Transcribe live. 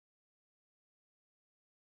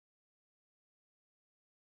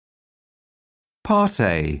Part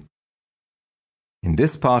A. In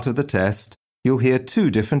this part of the test, you'll hear two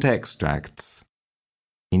different extracts.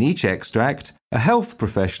 In each extract, a health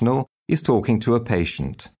professional is talking to a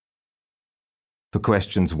patient. For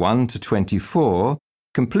questions 1 to 24,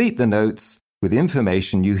 complete the notes with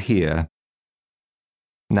information you hear.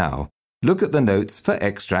 Now, look at the notes for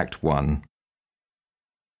extract 1.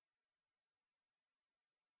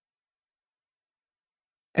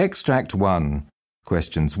 Extract 1,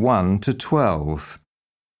 questions 1 to 12.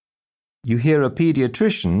 You hear a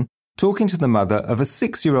paediatrician talking to the mother of a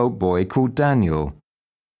 6-year-old boy called Daniel.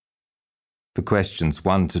 For questions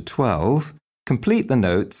 1 to 12, complete the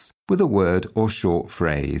notes with a word or short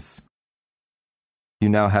phrase. You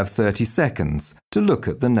now have 30 seconds to look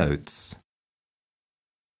at the notes.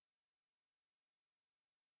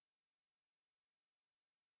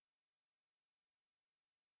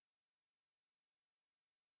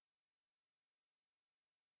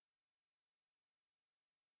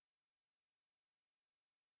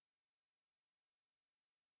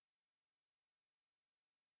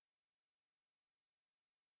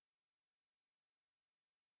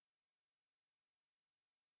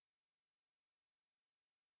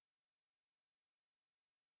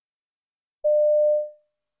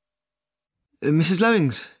 Mrs.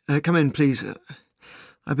 Lemmings, come in, please.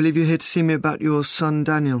 I believe you're here to see me about your son,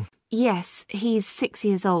 Daniel. Yes, he's 6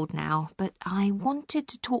 years old now, but I wanted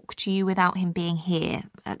to talk to you without him being here,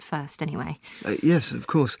 at first anyway. Yes, of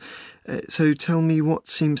course. So tell me what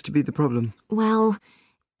seems to be the problem. Well,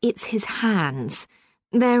 it's his hands.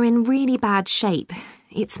 They're in really bad shape.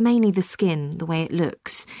 It's mainly the skin, the way it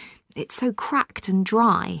looks. It's so cracked and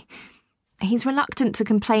dry. He's reluctant to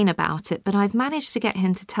complain about it, but I've managed to get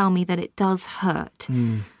him to tell me that it does hurt.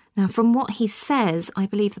 Now, from what he says, I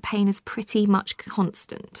believe the pain is pretty much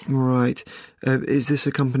constant. Right. Is this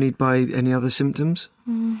accompanied by any other symptoms?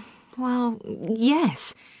 Well,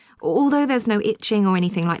 yes. Although there's no itching or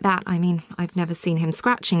anything like that, I mean, I've never seen him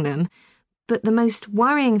scratching them. But the most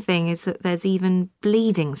worrying thing is that there's even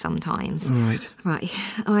bleeding sometimes. Right.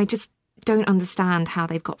 I just don't understand how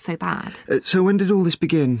they've got so bad. So when did all this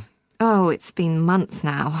begin? Oh, it's been months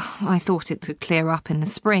now. I thought it would clear up in the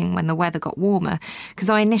spring when the weather got warmer, because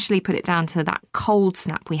I initially put it down to that cold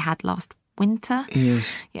snap we had last winter. Yes.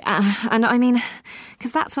 Yeah, and I mean,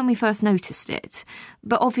 because that's when we first noticed it.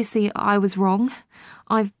 But obviously I was wrong.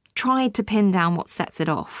 I've tried to pin down what sets it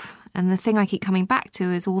off, and the thing I keep coming back to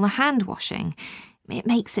is all the hand washing. It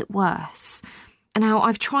makes it worse. And now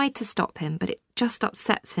I've tried to stop him, but it just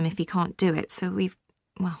upsets him if he can't do it, so we've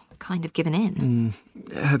kind of given in.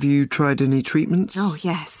 Have you tried any treatments? Oh,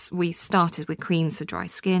 yes. We started with creams for dry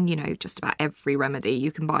skin, just about every remedy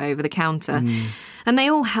you can buy over the counter. And they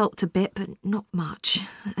all helped a bit, but not much.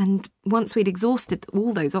 And once we'd exhausted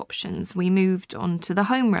all those options, we moved on to the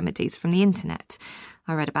home remedies from the internet.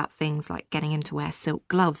 I read about things like getting him to wear silk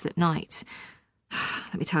gloves at night.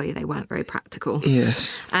 Let me tell you, they weren't very practical. Yes.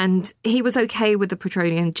 And he was okay with the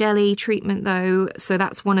petroleum jelly treatment, though, so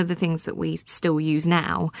that's one of the things that we still use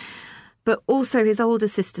now. But also his older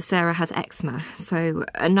sister, Sarah, has eczema, so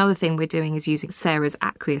another thing we're doing is using Sarah's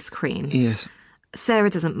aqueous cream. Yes. Sarah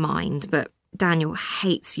doesn't mind, but Daniel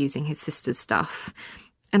hates using his sister's stuff.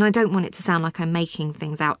 And I don't want it to sound like I'm making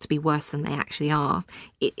things out to be worse than they actually are.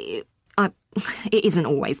 It isn't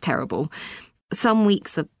always terrible. Some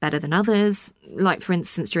weeks are better than others. Like, for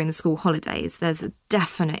instance, during the school holidays, there's a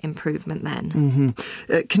definite improvement then.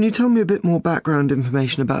 Can you tell me a bit more background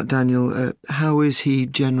information about Daniel? How is he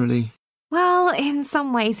generally? Well, in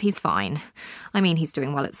some ways he's fine. I mean, he's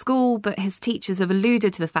doing well at school, but his teachers have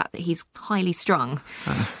alluded to the fact that he's highly strung.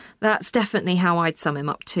 That's definitely how I'd sum him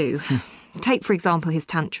up too. Take, for example, his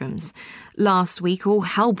tantrums. Last week, all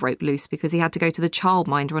hell broke loose because he had to go to the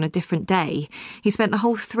childminder on a different day. He spent the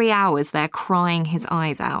whole 3 hours there crying his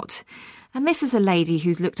eyes out. And this is a lady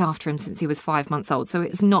who's looked after him since he was 5 months old, so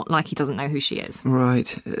it's not like he doesn't know who she is. Right.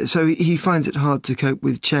 So he finds it hard to cope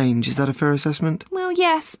with change. Is that a fair assessment? Well,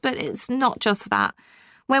 yes, but it's not just that.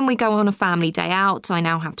 When we go on a family day out, I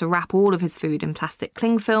now have to wrap all of his food in plastic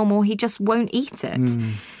cling film or he just won't eat it.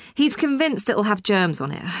 He's convinced it'll have germs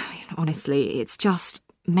on it. I mean, honestly, it's just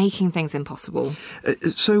making things impossible.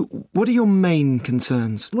 So what are your main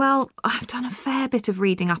concerns? Well, I've done a fair bit of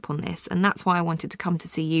reading up on this, and that's why I wanted to come to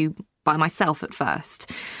see you by myself at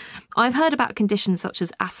first. I've heard about conditions such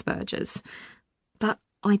as Asperger's, but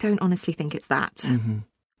I don't honestly think it's that.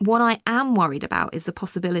 What I am worried about is the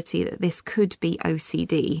possibility that this could be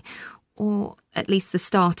OCD, or at least the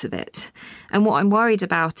start of it. And what I'm worried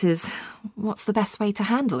about is what's the best way to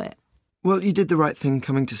handle it. Well, you did the right thing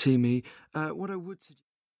coming to see me. What I would suggest...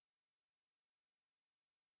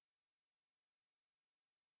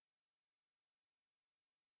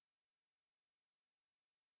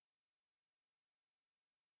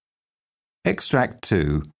 Extract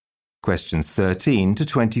 2, questions 13 to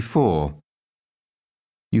 24.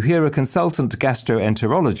 You hear a consultant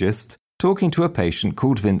gastroenterologist talking to a patient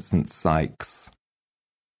called Vincent Sykes.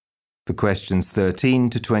 For questions 13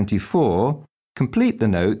 to 24, complete the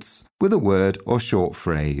notes with a word or short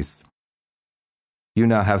phrase. You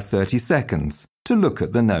now have 30 seconds to look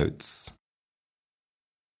at the notes.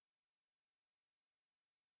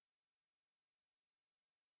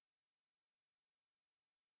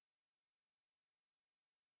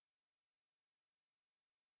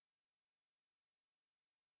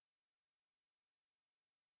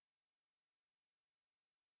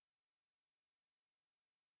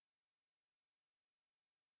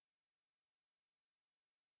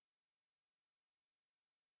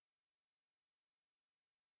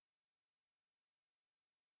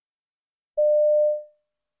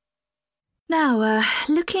 Now,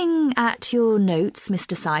 looking at your notes,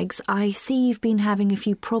 Mr. Sykes, I see you've been having a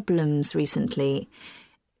few problems recently.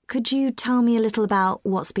 Could you tell me a little about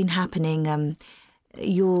what's been happening,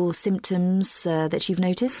 your symptoms that you've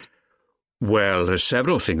noticed? Well, there's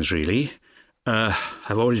several things, really.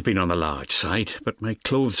 I've always been on the large side, but my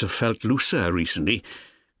clothes have felt looser recently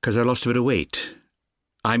because I lost a bit of weight.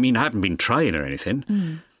 I mean, I haven't been trying or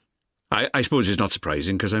anything. I suppose it's not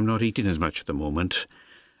surprising because I'm not eating as much at the moment.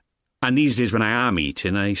 And these days when I am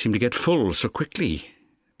eating, I seem to get full so quickly,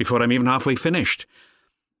 before I'm even halfway finished.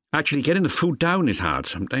 Actually, getting the food down is hard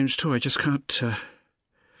sometimes too. I just can't...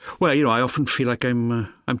 I often feel like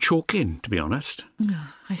I'm choking, to be honest.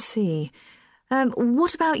 Oh, I see.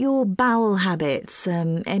 What about your bowel habits?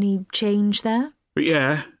 Any change there?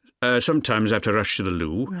 Yeah, sometimes I have to rush to the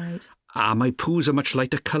loo. Right. My poos are much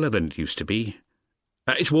lighter colour than it used to be.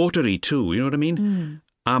 It's watery too, you know what I mean?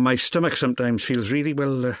 My stomach sometimes feels really,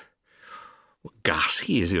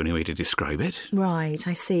 gassy is the only way to describe it. Right,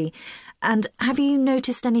 I see. And have you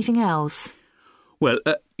noticed anything else? Well,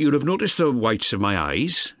 you'll have noticed the whites of my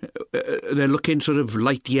eyes. They're looking sort of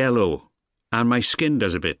light yellow, and my skin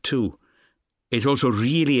does a bit too. It's also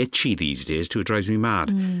really itchy these days too. It drives me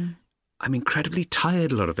mad. I'm incredibly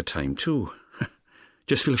tired a lot of the time too.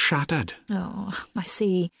 Just feel shattered. Oh, I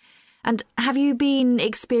see. And have you been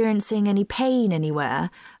experiencing any pain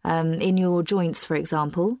anywhere, in your joints, for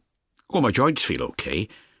example? Oh, my joints feel okay,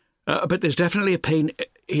 but there's definitely a pain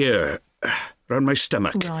here, around my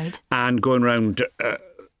stomach. Right. And going round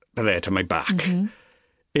there to my back.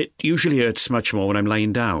 It usually hurts much more when I'm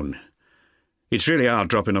lying down. It's really hard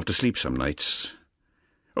dropping off to sleep some nights.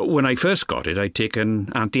 When I first got it, I'd taken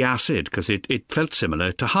antacid because it felt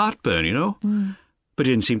similar to heartburn, you know? But it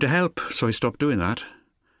didn't seem to help, so I stopped doing that.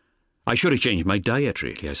 I should have changed my diet,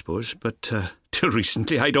 really, I suppose, but till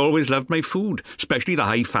recently I'd always loved my food, especially the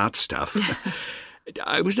high-fat stuff.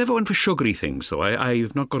 I was never one for sugary things, though.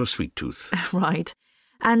 I've not got a sweet tooth. Right.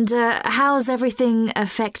 And how's everything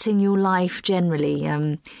affecting your life generally?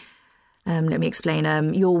 Let me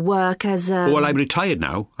explain. Your work as a... Well, I'm retired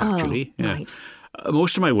now, actually. Oh, right.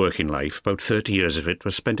 Most of my working life, about 30 years of it,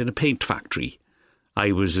 was spent in a paint factory.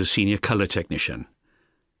 I was a senior colour technician.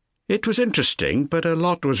 It was interesting, but a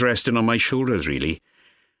lot was resting on my shoulders, really.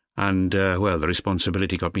 And, the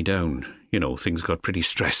responsibility got me down. You know, things got pretty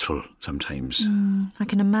stressful sometimes. I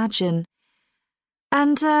can imagine.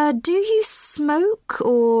 And do you smoke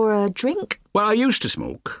or drink? Well, I used to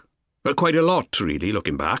smoke. Quite a lot, really,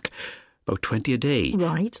 looking back. About 20 a day.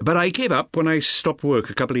 Right. But I gave up when I stopped work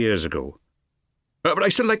a couple of years ago. But I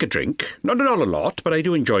still like a drink. Not a lot, but I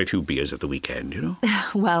do enjoy a few beers at the weekend, you know.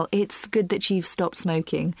 Well, it's good that you've stopped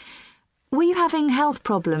smoking. Were you having health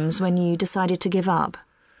problems when you decided to give up?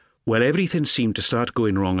 Well, everything seemed to start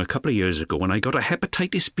going wrong a couple of years ago when I got a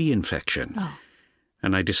hepatitis B infection. Oh.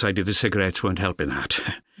 And I decided the cigarettes weren't helping that.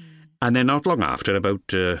 And then not long after,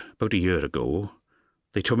 about a year ago,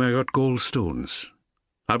 they told me I got gallstones.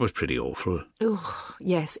 That was pretty awful. Oh,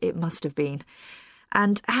 yes, it must have been.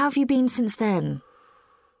 And how have you been since then?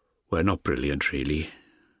 Well, not brilliant, really.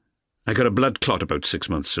 I got a blood clot about 6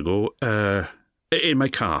 months ago, in my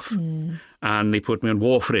calf. And they put me on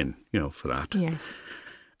warfarin, for that. Yes.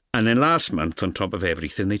 And then last month, on top of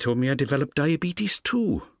everything, they told me I developed diabetes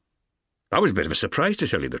too. That was a bit of a surprise, to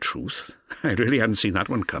tell you the truth. I really hadn't seen that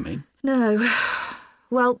one coming. No.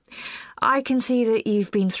 Well, I can see that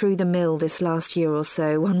you've been through the mill this last year or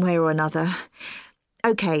so, one way or another.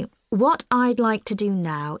 OK, what I'd like to do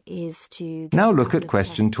now is to... Now look at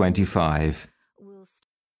question 25.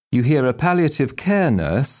 You hear a palliative care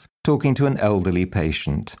nurse talking to an elderly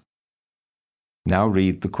patient. Now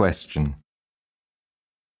read the question.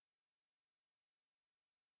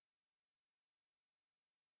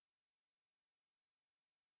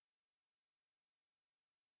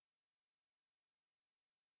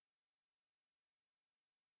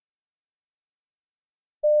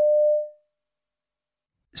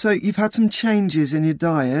 So you've had some changes in your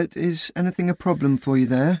diet. Is anything a problem for you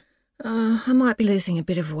there? I might be losing a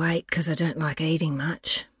bit of weight because I don't like eating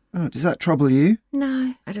much. Oh, does that trouble you?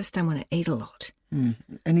 No, I just don't want to eat a lot.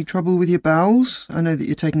 Any trouble with your bowels? I know that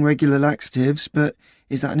you're taking regular laxatives, but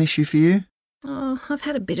is that an issue for you? Oh, I've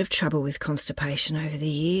had a bit of trouble with constipation over the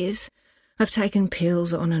years. I've taken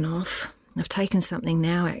pills on and off. I've taken something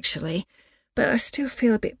now, actually. But I still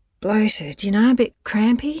feel a bit bloated, a bit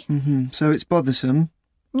crampy. So it's bothersome?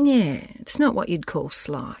 Yeah, it's not what you'd call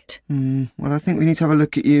slight. Well, I think we need to have a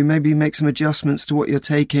look at you, maybe make some adjustments to what you're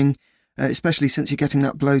taking, especially since you're getting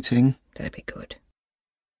that bloating. That'd be good.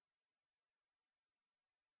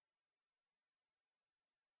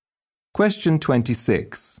 Question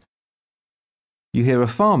 26. You hear a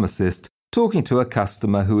pharmacist talking to a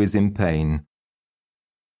customer who is in pain.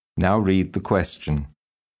 Now read the question.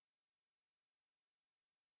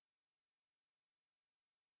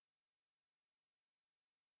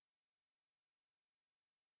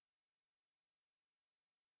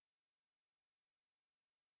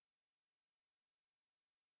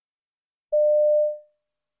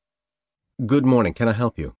 Good morning. Can I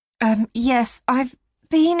help you? Yes, I've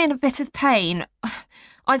been in a bit of pain.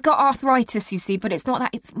 I've got arthritis, you see, but it's not that,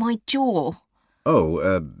 it's my jaw.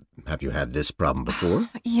 Oh, have you had this problem before?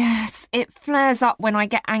 Yes, it flares up when I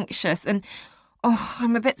get anxious and,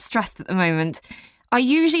 I'm a bit stressed at the moment. I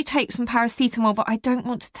usually take some paracetamol, but I don't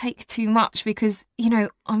want to take too much because,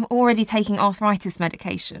 I'm already taking arthritis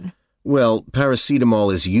medication. Well,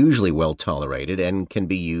 paracetamol is usually well tolerated and can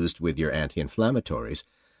be used with your anti-inflammatories.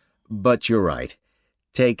 But you're right.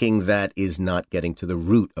 Taking that is not getting to the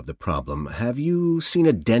root of the problem. Have you seen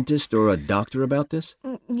a dentist or a doctor about this?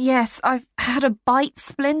 Yes, I've had a bite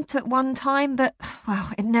splint at one time, but,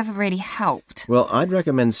 it never really helped. Well, I'd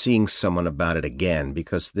recommend seeing someone about it again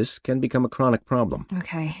because this can become a chronic problem.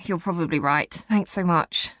 Okay, you're probably right. Thanks so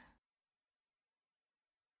much.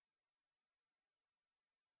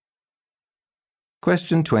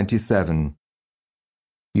 Question 27.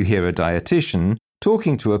 You hear a dietitian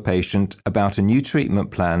talking to a patient about a new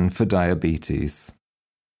treatment plan for diabetes.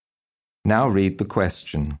 Now read the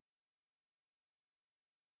question.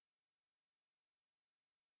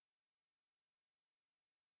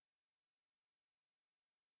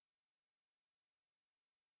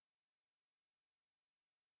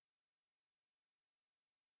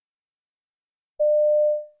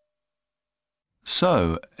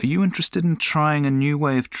 So, are you interested in trying a new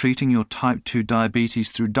way of treating your type 2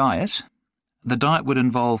 diabetes through diet? The diet would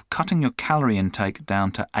involve cutting your calorie intake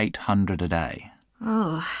down to 800 a day.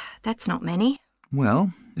 Oh, that's not many.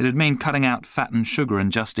 Well, it'd mean cutting out fat and sugar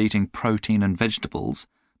and just eating protein and vegetables,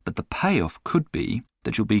 but the payoff could be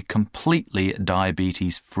that you'll be completely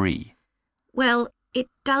diabetes-free. Well, it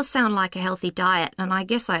does sound like a healthy diet, and I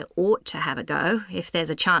guess I ought to have a go if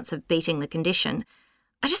there's a chance of beating the condition.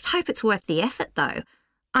 I just hope it's worth the effort, though.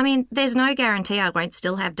 I mean, there's no guarantee I won't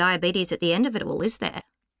still have diabetes at the end of it all, is there?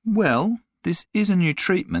 Well, this is a new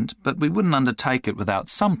treatment, but we wouldn't undertake it without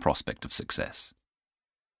some prospect of success.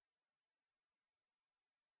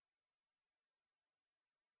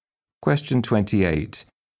 Question 28.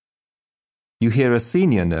 You hear a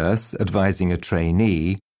senior nurse advising a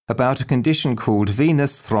trainee about a condition called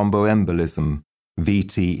venous thromboembolism,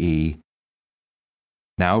 VTE.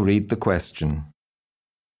 Now read the question.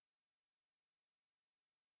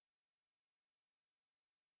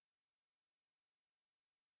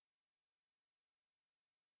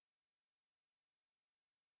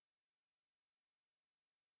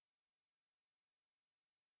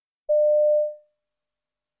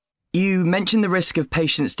 You mentioned the risk of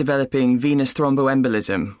patients developing venous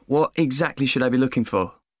thromboembolism. What exactly should I be looking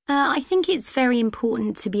for? I think it's very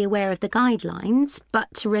important to be aware of the guidelines,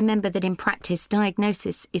 but to remember that in practice,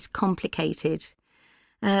 diagnosis is complicated.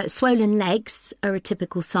 Swollen legs are a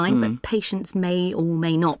typical sign, but patients may or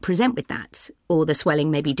may not present with that, or the swelling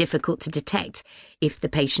may be difficult to detect if the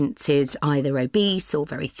patient is either obese or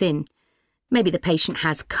very thin. Maybe the patient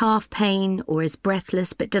has calf pain or is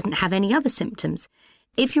breathless but doesn't have any other symptoms.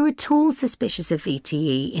 If you're at all suspicious of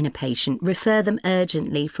VTE in a patient, refer them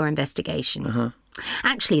urgently for investigation.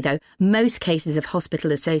 Actually, though, most cases of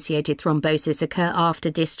hospital-associated thrombosis occur after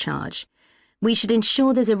discharge. We should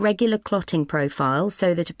ensure there's a regular clotting profile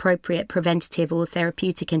so that appropriate preventative or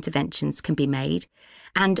therapeutic interventions can be made,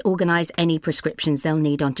 and organise any prescriptions they'll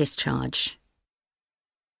need on discharge.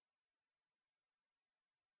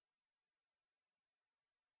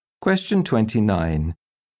 Question 29.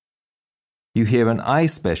 You hear an eye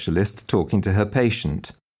specialist talking to her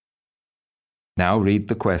patient. Now read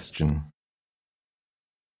the question.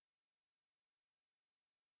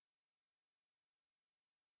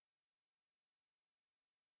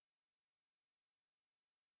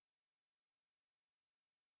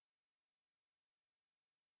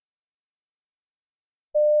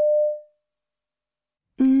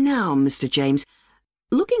 Now, Mr. James,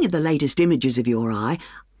 looking at the latest images of your eye,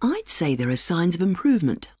 I'd say there are signs of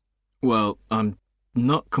improvement. Well, I'm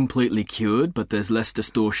not completely cured, but there's less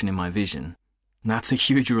distortion in my vision. That's a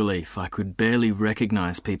huge relief. I could barely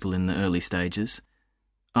recognise people in the early stages.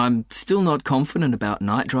 I'm still not confident about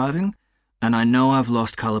night driving, and I know I've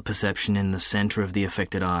lost colour perception in the centre of the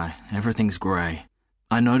affected eye. Everything's grey.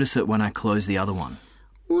 I notice it when I close the other one.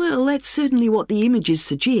 Well, that's certainly what the images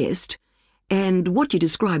suggest, and what you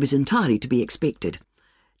describe is entirely to be expected.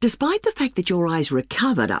 Despite the fact that your eye's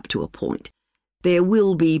recovered up to a point, there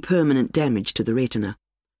will be permanent damage to the retina.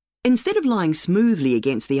 Instead of lying smoothly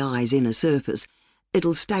against the eye's inner surface,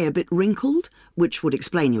 it'll stay a bit wrinkled, which would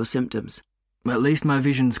explain your symptoms. At least my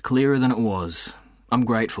vision's clearer than it was. I'm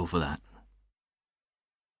grateful for that.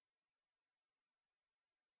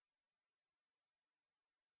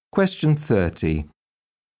 Question 30.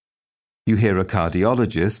 You hear a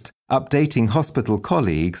cardiologist updating hospital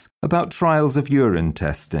colleagues about trials of urine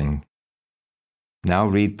testing. Now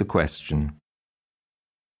read the question.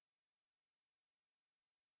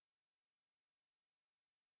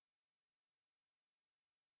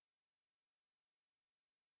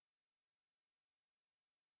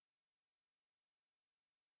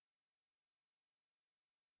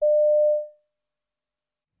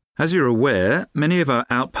 As you're aware, many of our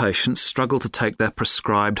outpatients struggle to take their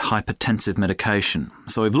prescribed hypertensive medication,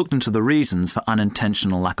 so we've looked into the reasons for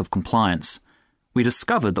unintentional lack of compliance. We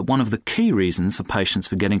discovered that one of the key reasons for patients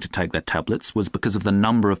forgetting to take their tablets was because of the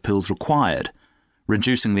number of pills required.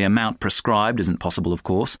 Reducing the amount prescribed isn't possible, of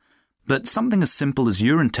course, but something as simple as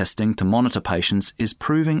urine testing to monitor patients is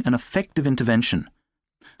proving an effective intervention.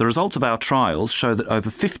 The results of our trials show that over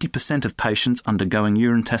 50% of patients undergoing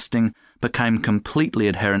urine testing became completely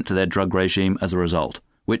adherent to their drug regime as a result,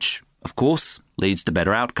 which, of course, leads to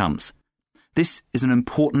better outcomes. This is an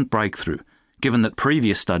important breakthrough, given that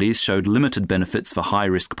previous studies showed limited benefits for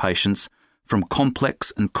high-risk patients from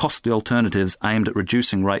complex and costly alternatives aimed at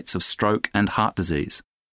reducing rates of stroke and heart disease.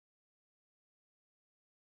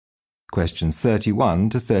 Questions 31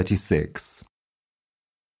 to 36.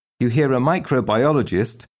 You hear a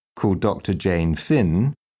microbiologist called Dr. Jane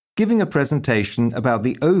Finn giving a presentation about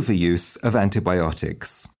the overuse of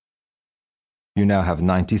antibiotics. You now have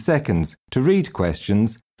 90 seconds to read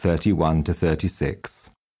questions 31 to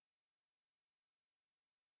 36.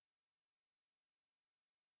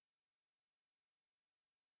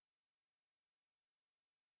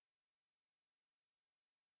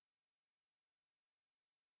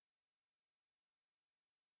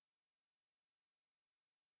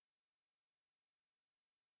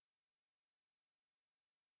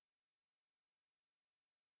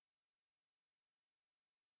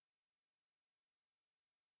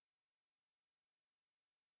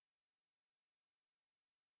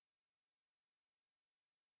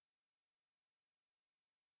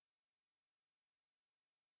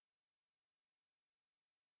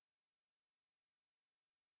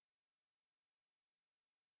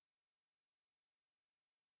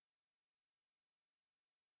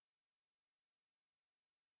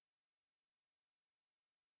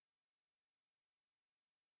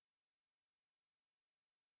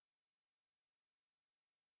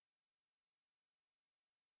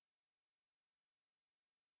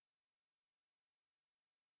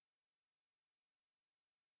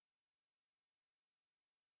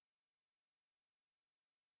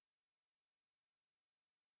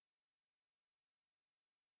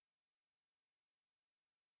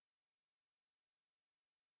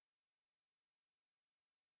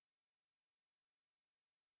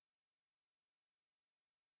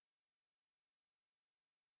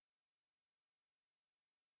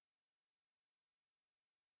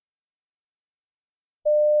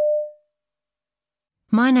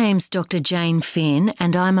 My name's Dr. Jane Finn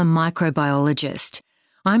and I'm a microbiologist.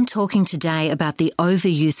 I'm talking today about the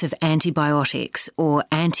overuse of antibiotics, or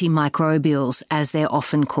antimicrobials as they're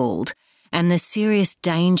often called, and the serious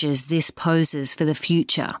dangers this poses for the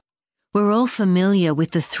future. We're all familiar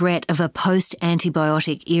with the threat of a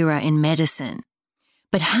post-antibiotic era in medicine.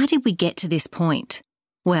 But how did we get to this point?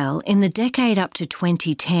 Well, in the decade up to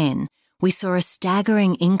 2010, we saw a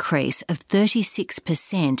staggering increase of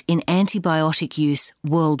 36% in antibiotic use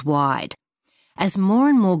worldwide. As more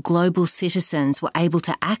and more global citizens were able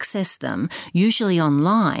to access them, usually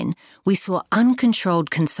online, we saw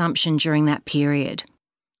uncontrolled consumption during that period.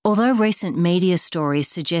 Although recent media stories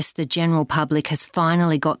suggest the general public has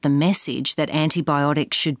finally got the message that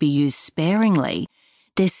antibiotics should be used sparingly,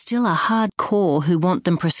 there's still a hard core who want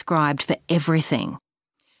them prescribed for everything.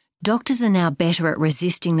 Doctors are now better at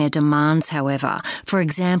resisting their demands, however, for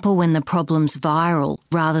example when the problem's viral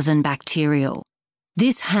rather than bacterial.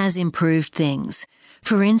 This has improved things.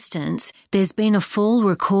 For instance, there's been a fall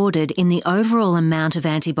recorded in the overall amount of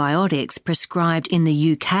antibiotics prescribed in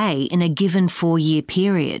the UK in a given 4-year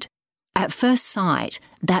period. At first sight,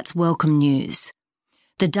 that's welcome news.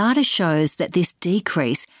 The data shows that this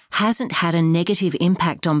decrease hasn't had a negative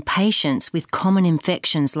impact on patients with common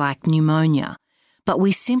infections like pneumonia, but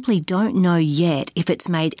we simply don't know yet if it's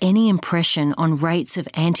made any impression on rates of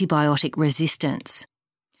antibiotic resistance.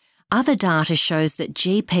 Other data shows that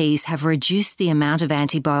GPs have reduced the amount of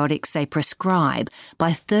antibiotics they prescribe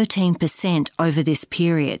by 13% over this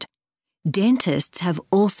period. Dentists have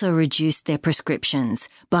also reduced their prescriptions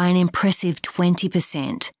by an impressive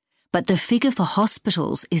 20%, but the figure for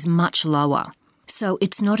hospitals is much lower. So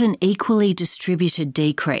it's not an equally distributed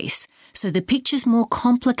decrease, so the picture's more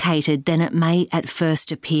complicated than it may at first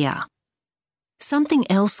appear.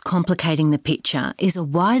 Something else complicating the picture is a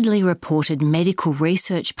widely reported medical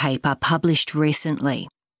research paper published recently.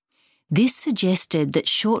 This suggested that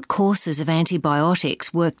short courses of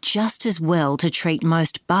antibiotics work just as well to treat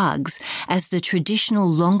most bugs as the traditional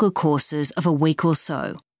longer courses of a week or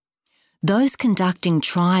so. Those conducting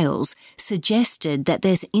trials suggested that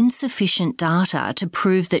there's insufficient data to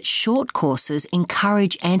prove that short courses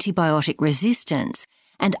encourage antibiotic resistance,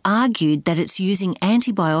 and argued that it's using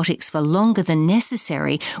antibiotics for longer than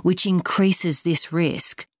necessary which increases this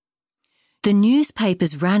risk. The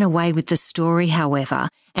newspapers ran away with the story, however,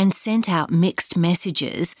 and sent out mixed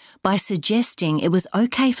messages by suggesting it was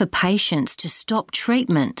okay for patients to stop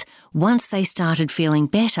treatment once they started feeling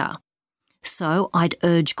better. So I'd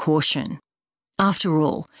urge caution. After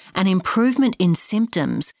all, an improvement in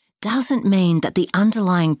symptoms doesn't mean that the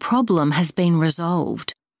underlying problem has been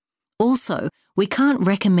resolved. Also, we can't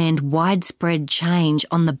recommend widespread change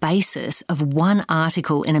on the basis of one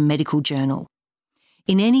article in a medical journal.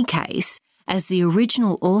 In any case, as the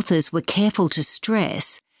original authors were careful to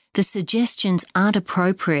stress, the suggestions aren't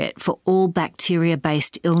appropriate for all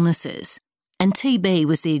bacteria-based illnesses, and TB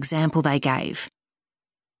was the example they gave.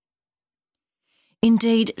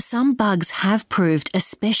 Indeed, some bugs have proved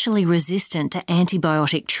especially resistant to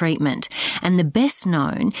antibiotic treatment, and the best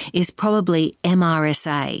known is probably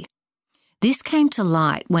MRSA. This came to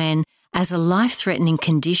light when, as a life-threatening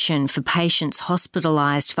condition for patients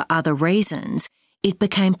hospitalised for other reasons, it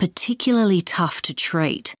became particularly tough to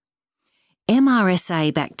treat.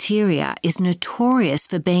 MRSA bacteria is notorious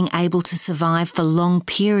for being able to survive for long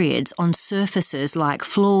periods on surfaces like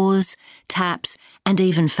floors, taps, and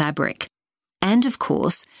even fabric. And, of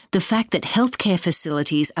course, the fact that healthcare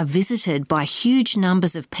facilities are visited by huge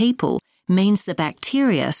numbers of people means the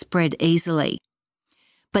bacteria spread easily.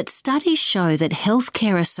 But studies show that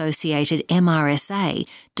healthcare-associated MRSA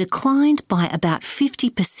declined by about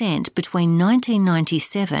 50% between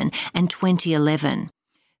 1997 and 2011,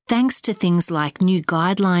 thanks to things like new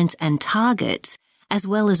guidelines and targets, as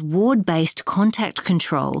well as ward-based contact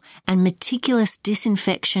control and meticulous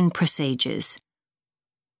disinfection procedures.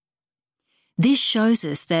 This shows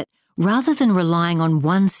us that, rather than relying on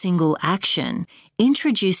one single action,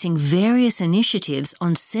 introducing various initiatives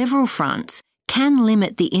on several fronts can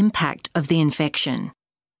limit the impact of the infection.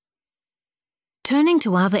 Turning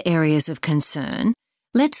to other areas of concern,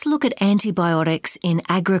 let's look at antibiotics in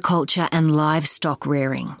agriculture and livestock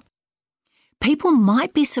rearing. People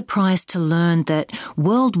might be surprised to learn that,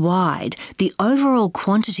 worldwide, the overall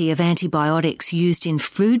quantity of antibiotics used in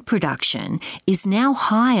food production is now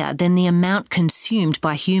higher than the amount consumed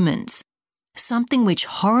by humans. Something which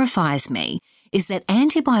horrifies me is that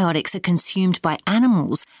antibiotics are consumed by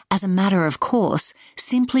animals as a matter of course,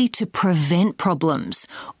 simply to prevent problems,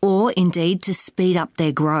 or indeed to speed up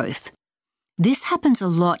their growth. This happens a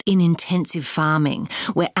lot in intensive farming,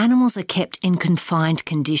 where animals are kept in confined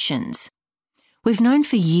conditions. We've known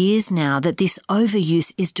for years now that this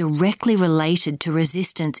overuse is directly related to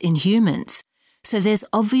resistance in humans, so there's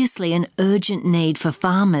obviously an urgent need for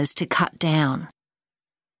farmers to cut down.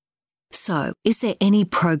 So, is there any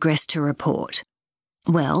progress to report?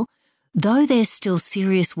 Well, though there's still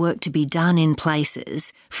serious work to be done in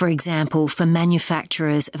places, for example, for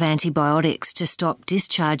manufacturers of antibiotics to stop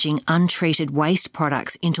discharging untreated waste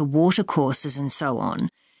products into watercourses and so on,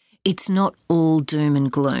 it's not all doom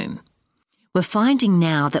and gloom. We're finding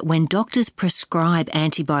now that when doctors prescribe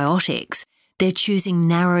antibiotics, they're choosing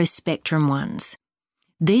narrow-spectrum ones.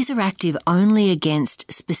 These are active only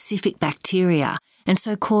against specific bacteria and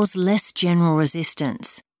so cause less general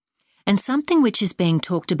resistance. And something which is being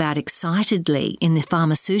talked about excitedly in the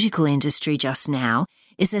pharmaceutical industry just now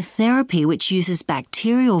is a therapy which uses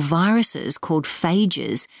bacterial viruses called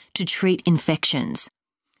phages to treat infections,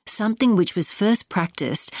 something which was first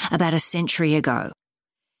practiced about a century ago.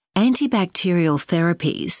 Antibacterial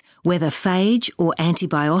therapies, whether phage or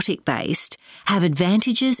antibiotic-based, have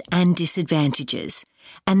advantages and disadvantages,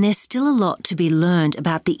 and there's still a lot to be learned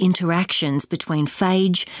about the interactions between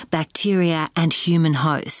phage, bacteria and human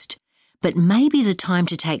host. But maybe the time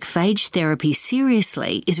to take phage therapy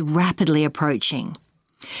seriously is rapidly approaching.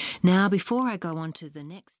 Now, before I go on to the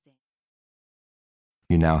next thing...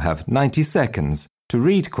 You now have 90 seconds to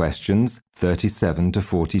read questions 37 to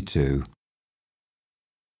 42.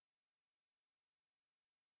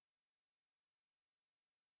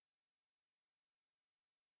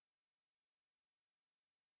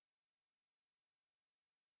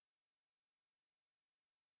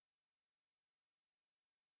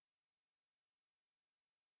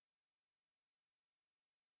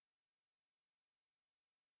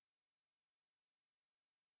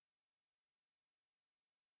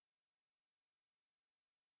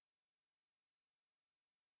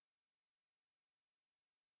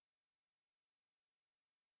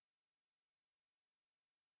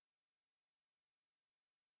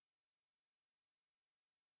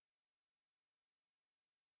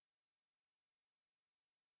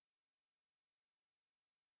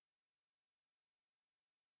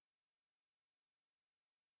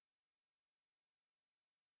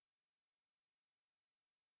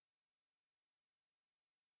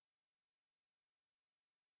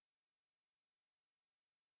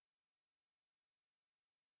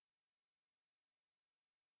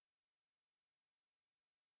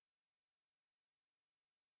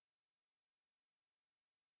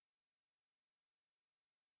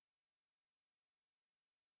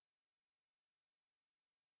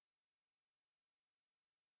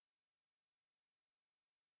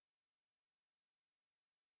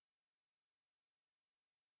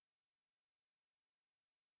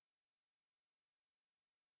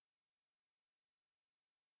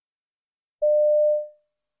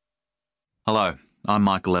 Hello, I'm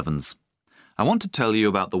Michael Evans. I want to tell you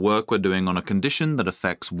about the work we're doing on a condition that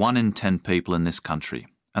affects 1 in 10 people in this country,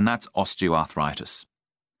 and that's osteoarthritis.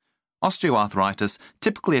 Osteoarthritis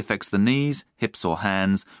typically affects the knees, hips or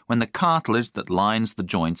hands when the cartilage that lines the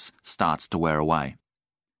joints starts to wear away.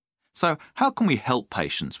 So, how can we help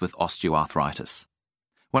patients with osteoarthritis?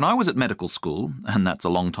 When I was at medical school, and that's a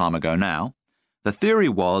long time ago now, the theory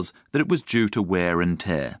was that it was due to wear and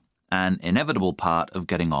tear, an inevitable part of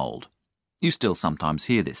getting old. You still sometimes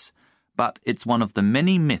hear this, but it's one of the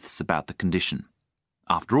many myths about the condition.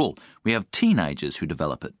 After all, we have teenagers who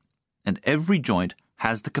develop it, and every joint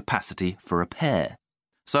has the capacity for repair.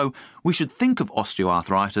 So we should think of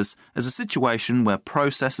osteoarthritis as a situation where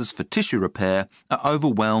processes for tissue repair are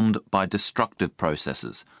overwhelmed by destructive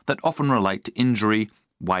processes that often relate to injury,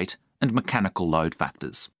 weight, and mechanical load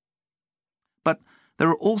factors. But there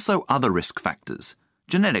are also other risk factors.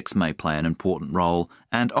 Genetics may play an important role,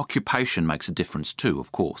 and occupation makes a difference too,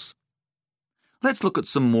 of course. Let's look at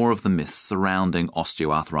some more of the myths surrounding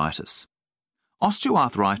osteoarthritis.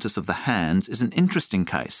 Osteoarthritis of the hands is an interesting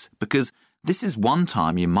case because this is one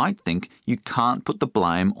time you might think you can't put the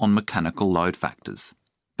blame on mechanical load factors.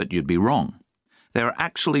 But you'd be wrong. There are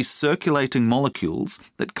actually circulating molecules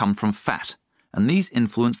that come from fat, and these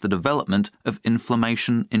influence the development of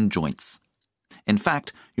inflammation in joints. In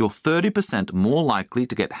fact, you're 30% more likely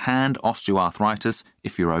to get hand osteoarthritis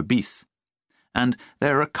if you're obese. And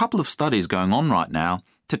there are a couple of studies going on right now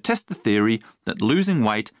to test the theory that losing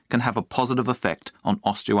weight can have a positive effect on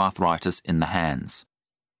osteoarthritis in the hands.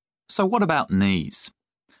 So what about knees?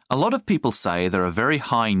 A lot of people say there are very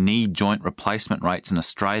high knee joint replacement rates in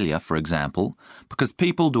Australia, for example, because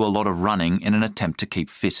people do a lot of running in an attempt to keep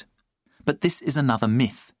fit. But this is another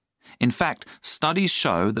myth. In fact, studies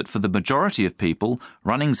show that for the majority of people,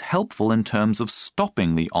 running's helpful in terms of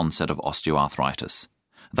stopping the onset of osteoarthritis.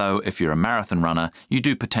 Though if you're a marathon runner, you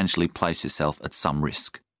do potentially place yourself at some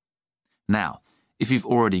risk. Now, if you've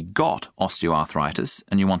already got osteoarthritis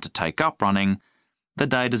and you want to take up running, the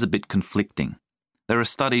data's a bit conflicting. There are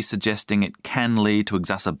studies suggesting it can lead to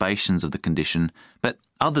exacerbations of the condition, but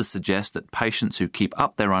others suggest that patients who keep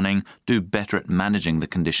up their running do better at managing the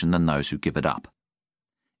condition than those who give it up.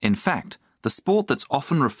 In fact, the sport that's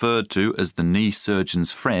often referred to as the knee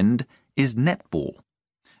surgeon's friend is netball.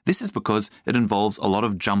 This is because it involves a lot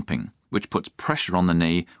of jumping, which puts pressure on the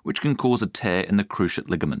knee, which can cause a tear in the cruciate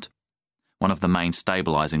ligament, one of the main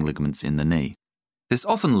stabilising ligaments in the knee. This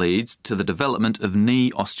often leads to the development of knee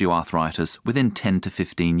osteoarthritis within 10 to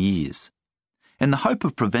 15 years. In the hope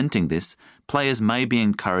of preventing this, players may be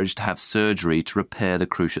encouraged to have surgery to repair the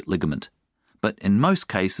cruciate ligament. But in most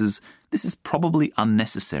cases, this is probably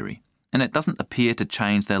unnecessary, and it doesn't appear to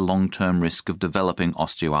change their long-term risk of developing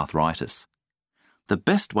osteoarthritis. the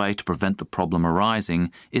best way to prevent the problem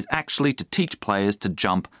arising is actually to teach players to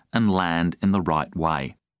jump and land in the right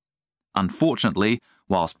way. Unfortunately,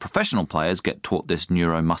 whilst professional players get taught this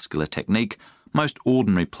neuromuscular technique, most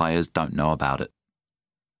ordinary players don't know about it.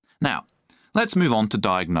 Now, let's move on to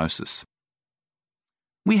diagnosis.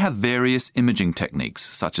 We have various imaging techniques,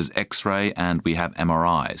 such as X-ray, and we have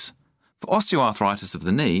MRIs. For osteoarthritis of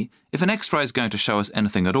the knee, if an X-ray is going to show us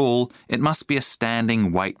anything at all, it must be a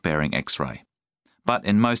standing weight-bearing X-ray. But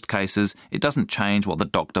in most cases, it doesn't change what the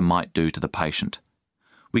doctor might do to the patient.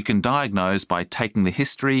 We can diagnose by taking the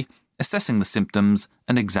history, assessing the symptoms,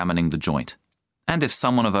 and examining the joint. And if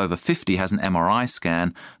someone of over 50 has an MRI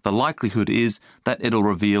scan, the likelihood is that it'll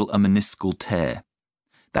reveal a meniscal tear.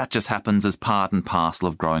 That just happens as part and parcel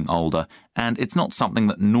of growing older, and it's not something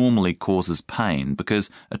that normally causes pain because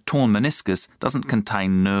a torn meniscus doesn't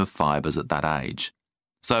contain nerve fibres at that age.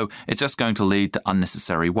 So it's just going to lead to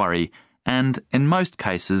unnecessary worry, and in most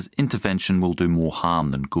cases, intervention will do more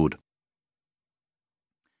harm than good.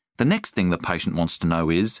 The next thing the patient wants to know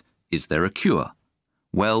is there a cure?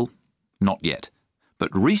 Well, not yet.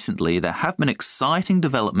 But recently there have been exciting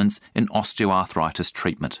developments in osteoarthritis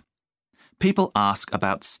treatment. People ask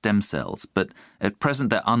about stem cells, but at present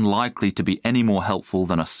they're unlikely to be any more helpful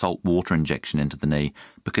than a salt water injection into the knee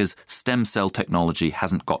because stem cell technology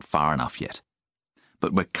hasn't got far enough yet.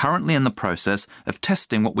 But we're currently in the process of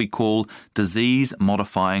testing what we call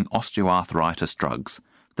disease-modifying osteoarthritis drugs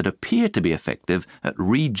that appear to be effective at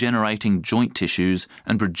regenerating joint tissues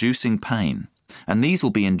and reducing pain. And these will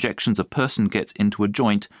be injections a person gets into a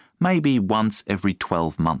joint maybe once every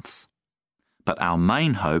 12 months. But our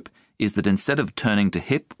main hope is that instead of turning to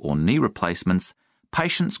hip or knee replacements,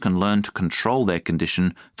 patients can learn to control their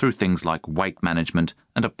condition through things like weight management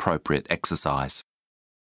and appropriate exercise.